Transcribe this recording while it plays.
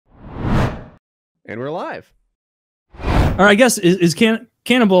And we're live. Or I guess is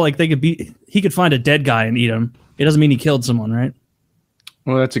cannibal like he could find a dead guy and eat him. It doesn't mean he killed someone, right?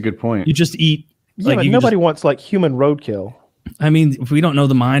 Well, that's a good point. You just eat. Yeah, but nobody wants like human roadkill. I mean, if we don't know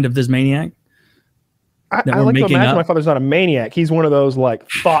the mind of this maniac, I like to imagine my father's not a maniac. He's one of those like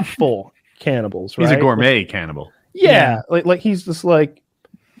thoughtful cannibals, right? He's a gourmet cannibal. Yeah, like he's just like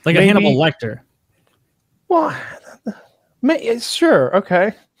a Hannibal Lecter. Well, sure,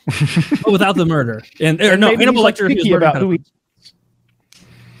 okay. But without the murder, and no, Hannibal Lecter is about who he.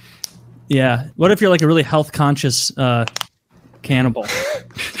 Yeah. What if you're like a really health conscious cannibal?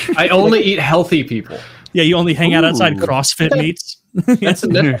 I only eat healthy people. Yeah, you only hang out outside CrossFit meets. That's the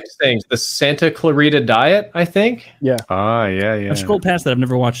Netflix thing. The Santa Clarita Diet, I think. Yeah. Yeah. I've scrolled past that. I've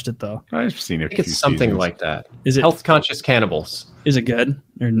never watched it though. I've seen it. I think it's something like that. Is it health conscious cannibals? Is it good?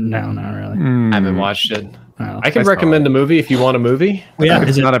 Or no, not really. I haven't watched it. Oh, I can recommend a movie if you want a movie. Well, yeah,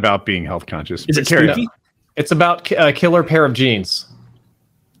 it's not about being health conscious. Is it spooky? It's about a killer pair of jeans.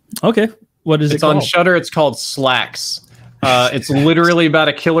 Okay. What is it? It's on Shudder. It's called Slacks. It's literally about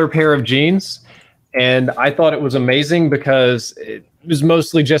a killer pair of jeans, and I thought it was amazing because it was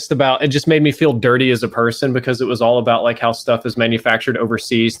mostly just about. It just made me feel dirty as a person because it was all about like how stuff is manufactured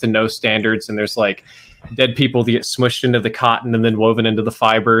overseas to no standards, and there's like dead people that get smushed into the cotton and then woven into the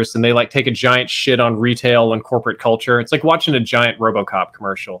fibers, and they like take a giant shit on retail and corporate culture. It's like watching a giant RoboCop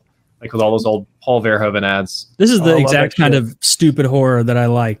commercial, like with all those old Paul Verhoeven ads. This is the exact kind of stupid horror that I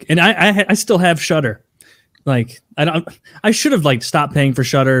like, and I still have Shudder. Like I should have like stopped paying for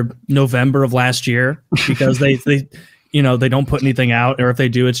Shudder November of last year because they they don't put anything out, or if they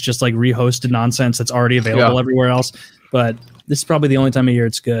do, it's just like rehosted nonsense that's already available everywhere else. But this is probably the only time of year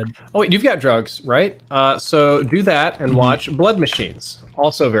it's good. Oh wait, you've got drugs, right? So do that and watch Blood Machines.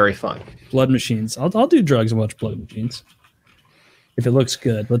 Also very fun. Blood Machines. I'll do drugs and watch Blood Machines if it looks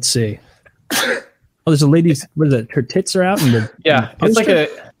good. Let's see. Oh, there's a lady's. What is it? Her tits are out. It's like a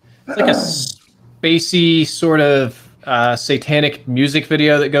spacey sort of satanic music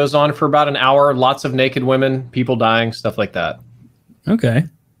video that goes on for about an hour. Lots of naked women, people dying, stuff like that. Okay.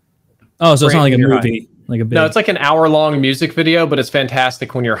 Oh, so it's not like a movie. No, it's like an hour-long music video, but it's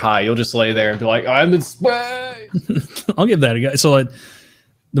fantastic when you're high. You'll just lay there and be like, I'm in space. I'll give that a go. So, like,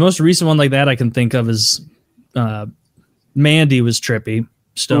 the most recent one like that I can think of is Mandy was trippy.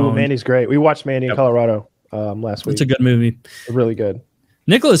 Stone. Ooh, Mandy's great. We watched Mandy in Colorado last week. It's a good movie. Really good.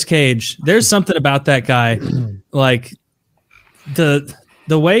 Nicolas Cage, there's something about that guy. Like, the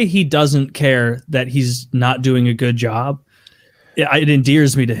way he doesn't care that he's not doing a good job. Yeah, it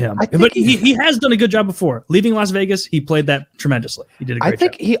endears me to him. But he has done a good job before. Leaving Las Vegas, he played that tremendously. He did a great job. I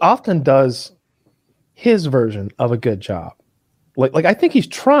think he often does his version of a good job. Like I think he's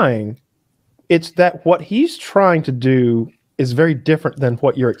trying. It's that what he's trying to do is very different than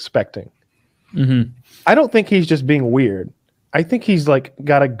what you're expecting. Mm-hmm. I don't think he's just being weird. I think he's like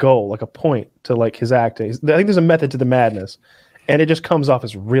got a goal, like a point to like his acting. I think there's a method to the madness, and it just comes off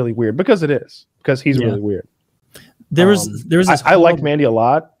as really weird because it is. Because he's really weird. There was this I like Mandy a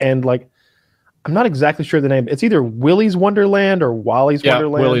lot, and like I'm not exactly sure the name. It's either Willy's Wonderland or Wally's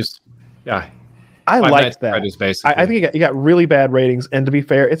Wonderland. Willy's. Yeah, I liked that. I think it got really bad ratings, and to be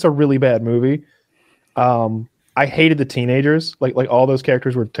fair, it's a really bad movie. I hated the teenagers. Like all those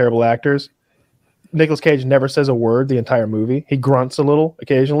characters were terrible actors. Nicolas Cage never says a word the entire movie. He grunts a little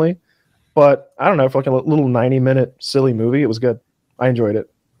occasionally, but I don't know, for like a little 90-minute silly movie, it was good. I enjoyed it.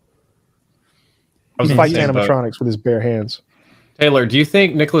 He fights animatronics with his bare hands. Taylor, do you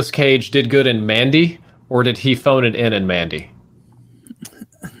think Nicolas Cage did good in Mandy, or did he phone it in Mandy?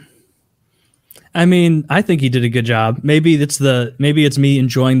 I mean, I think he did a good job. Maybe it's me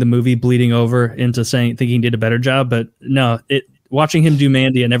enjoying the movie bleeding over into thinking he did a better job, but no, watching him do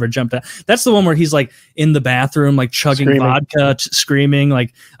Mandy, I never jumped out. That's the one where he's like in the bathroom, like chugging vodka, screaming.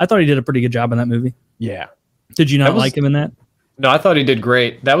 Like, I thought he did a pretty good job in that movie. Yeah. Did you not like him in that? No, I thought he did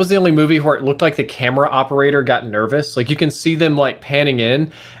great. That was the only movie where it looked like the camera operator got nervous. Like you can see them like panning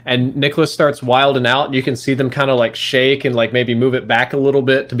in, and Nicholas starts wilding out. And you can see them kind of like shake and like maybe move it back a little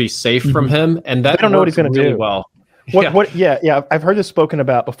bit to be safe from him. And that I don't know what he's going to do. Well, yeah. I've heard this spoken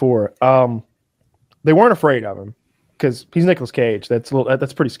about before. They weren't afraid of him because he's Nicolas Cage. That's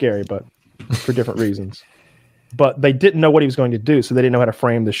pretty scary, but for different reasons. But they didn't know what he was going to do, so they didn't know how to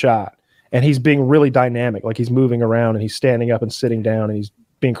frame the shot. And he's being really dynamic. Like he's moving around and he's standing up and sitting down and he's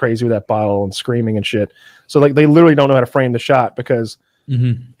being crazy with that bottle and screaming and shit. So like they literally don't know how to frame the shot because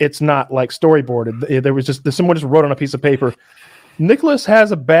it's not like storyboarded. There was someone just wrote on a piece of paper, Nicholas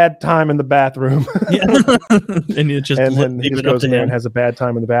has a bad time in the bathroom. And he just goes in there and has a bad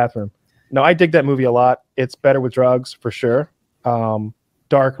time in the bathroom. No, I dig that movie a lot. It's better with drugs for sure.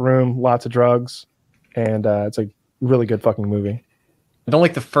 Dark room, lots of drugs. and it's a really good fucking movie. I don't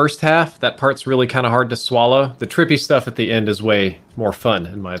like the first half. That part's really kind of hard to swallow. The trippy stuff at the end is way more fun,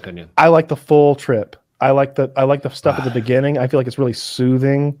 in my opinion. I like the full trip. I like the stuff at the beginning. I feel like it's really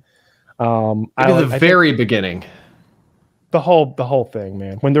soothing. The very beginning. The whole thing,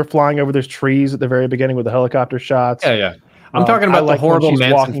 man. When they're flying over those trees at the very begining with the helicopter shots. Yeah. I'm talking about the horrible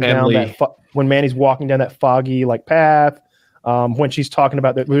Manson family. When Manny's walking down that foggy like path. When she's talking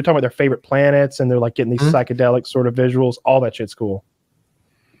about we were talking about their favorite planets and they're like getting these psychedelic sort of visuals. All that shit's cool.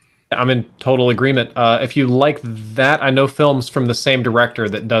 I'm in total agreement. If you like that, I know films from the same director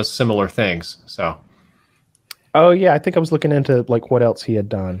that does similar things. So, oh yeah, I think I was looking into like what else he had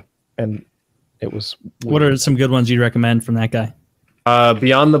done, and it was. Weird. What are some good ones you'd recommend from that guy?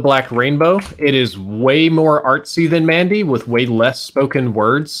 Beyond the Black Rainbow. It is way more artsy than Mandy, with way less spoken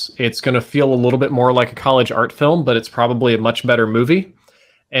words. It's going to feel a little bit more like a college art film, but it's probably a much better movie.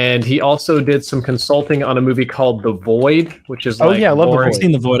 And he also did some consulting on a movie called The Void, which is I love The Void. I've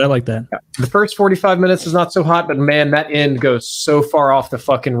seen The Void. I like that. The first 45 minutes is not so hot, but man, that end goes so far off the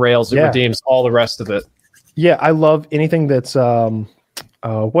fucking rails. It redeems all the rest of it. Yeah, I love anything that's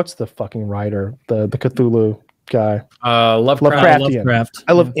what's the fucking writer? The Cthulhu guy. Lovecraft.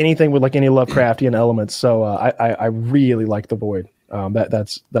 I love anything with like any Lovecraftian elements. So I really like The Void.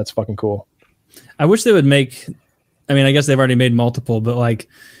 That's fucking cool. I wish they would make. I mean, I guess they've already made multiple, but like,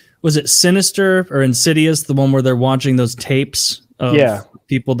 was it Sinister or Insidious, the one where they're watching those tapes of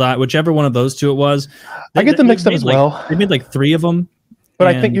people die? Whichever one of those two it was. I get them mixed up as well. They made like 3 of them. But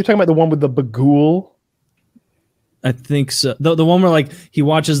I think you're talking about the one with the Bagul. I think so. The one where like he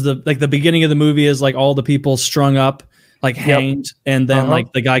watches the beginning of the movie is like all the people strung up, like hanged, and then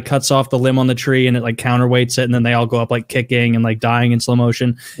like the guy cuts off the limb on the tree and it like counterweights it, and then they all go up like kicking and like dying in slow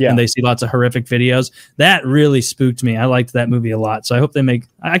motion, and they see lots of horrific videos. That really spooked me. I liked that movie a lot, so I hope they make.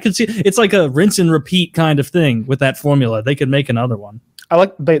 I could see it's like a rinse and repeat kind of thing with that formula. They could make another one. I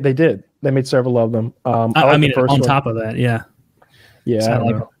like they did. They made several of them. I mean, on top of that, yeah.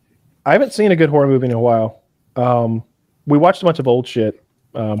 So I haven't seen a good horror movie in a while. We watched a bunch of old shit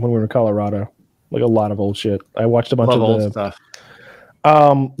when we were in Colorado. Like a lot of old shit. I watched a bunch of old stuff.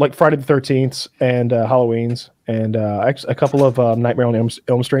 Like Friday the 13th and Halloween's, and a couple of Nightmare on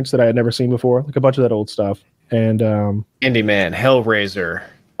Elm Street that I had never seen before. Like a bunch of that old stuff. And Candyman, Hellraiser.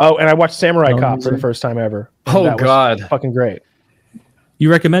 Oh, and I watched Samurai Cop for the first time ever. Oh that God, was fucking great.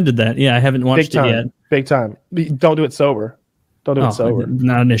 You recommended that? Yeah, I haven't watched it yet. Big time. Don't do it sober. Don't do it sober.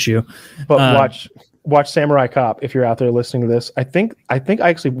 Not an issue. But watch Samurai Cop if you're out there listening to this. I think I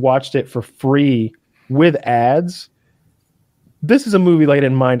actually watched it for free with ads. This is a movie like I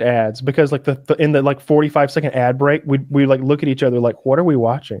didn't mind ads because like in the like 45-second ad break, we like look at each other like, what are we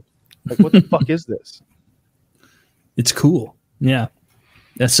watching? Like, what the fuck is this? It's cool. Yeah.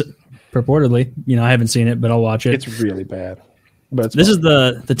 That's purportedly, I haven't seen it, but I'll watch it. It's really bad. But this is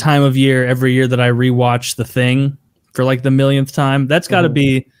the time of year every year that I rewatch The Thing for like the millionth time. That's got to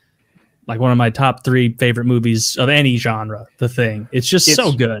be like one of my top 3 favorite movies of any genre. The Thing. It's just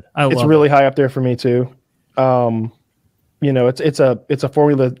so good. It's really high up there for me too. It's a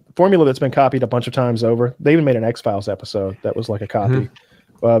formula that's been copied a bunch of times over. They even made an X-Files episode that was like a copy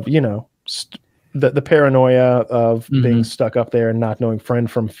of the paranoia of being stuck up there and not knowing friend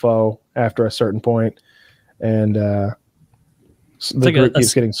from foe after a certain point, and the group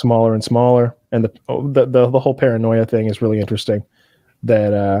keeps getting smaller and smaller, and the whole paranoia thing is really interesting.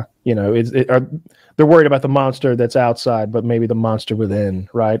 That they're worried about the monster that's outside, but maybe the monster within,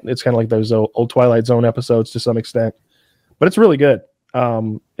 right? It's kind of like those old Twilight Zone episodes to some extent, but it's really good.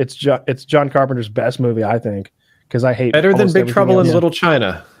 It's John Carpenter's best movie, I think, because I hate better than Big Trouble in Little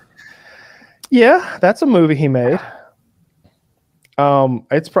China. Yeah, that's a movie he made.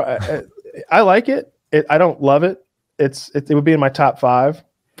 I like it. I don't love it. It would be in my top 5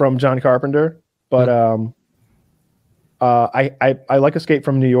 from John Carpenter, but I like Escape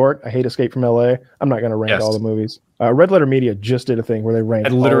from New York. I hate Escape from LA. I'm not going to rank all the movies. Red Letter Media just did a thing where they ranked.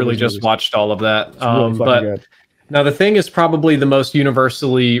 I literally just watched all of that. Really but good. Now The Thing is probably the most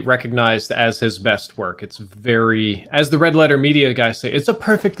universally recognized as his best work. It's very, as the Red Letter Media guys say, it's a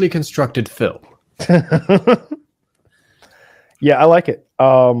perfectly constructed film. Yeah, I like it.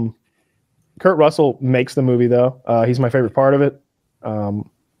 Kurt Russell makes the movie though. He's my favorite part of it.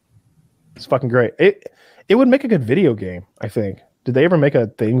 It's fucking great. It would make a good video game, I think. Did they ever make a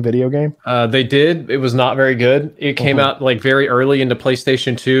Thing video game? They did. It was not very good. It came out like very early into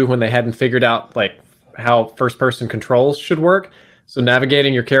PlayStation 2 when they hadn't figured out like how first-person controls should work. So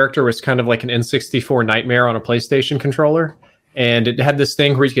navigating your character was kind of like an N64 nightmare on a PlayStation controller. And it had this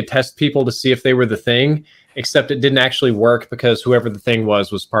thing where you could test people to see if they were the Thing. except it didn't actually work because whoever the thing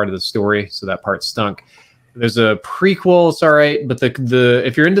was part of the story, so that part stunk. There's a prequel, it's all right, but the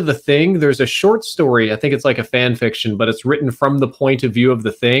if you're into the thing, there's a short story. I think it's like a fan fiction, but it's written from the point of view of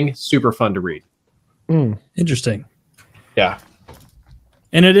the thing. Super fun to read. Interesting. Yeah,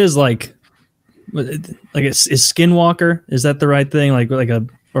 and it is like is Skinwalker? Is that the right thing? Like a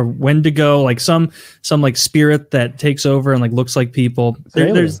or Wendigo? Like some like spirit that takes over and like looks like people.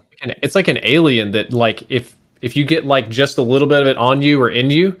 It's like an alien that like if you get like just a little bit of it on you or in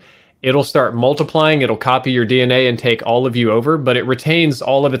you, it'll start multiplying, it'll copy your DNA and take all of you over, but it retains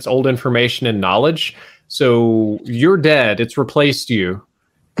all of its old information and knowledge. So you're dead, it's replaced you,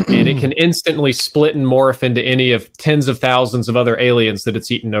 and it can instantly split and morph into any of tens of thousands of other aliens that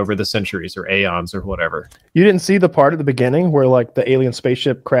it's eaten over the centuries or aeons or whatever. You didn't see the part at the beginning where like the alien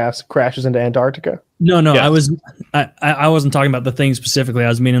spaceship crashes into Antarctica? No, Yes. I wasn't talking about the thing specifically. I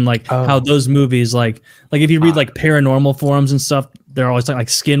was meaning like how those movies, like if you read like paranormal forums and stuff, they're always talking like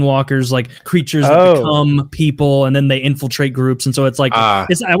skinwalkers, like creatures that become people and then they infiltrate groups. And so it's like, I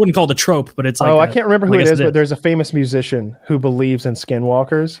wouldn't call it a trope, but it's like, I can't remember who it is, but there's a famous musician who believes in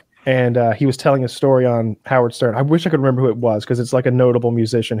skinwalkers. And he was telling a story on Howard Stern. I wish I could remember who it was because it's like a notable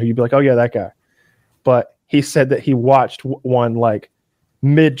musician who you'd be like, oh yeah, that guy. But he said that he watched one like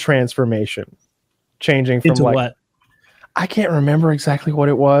mid-transformation, changing from into like what? I can't remember exactly what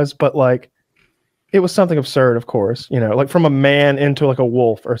it was, but like it was something absurd, of course, you know, like from a man into like a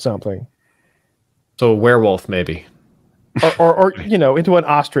wolf or something. So a werewolf, maybe. Or you know, into an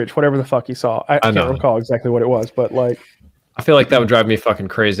ostrich, whatever the fuck he saw. I can't recall exactly what it was, but like I feel like that would drive me fucking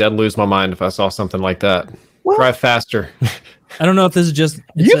crazy. I'd lose my mind if I saw something like that. Well, drive faster. I don't know if this is just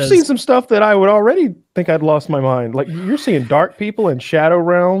you've seen some stuff that I would already think I'd lost my mind. Like you're seeing dark people and shadow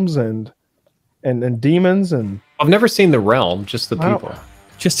realms and demons and I've never seen the realm, just the people.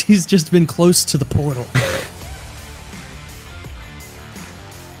 he's just been close to the portal.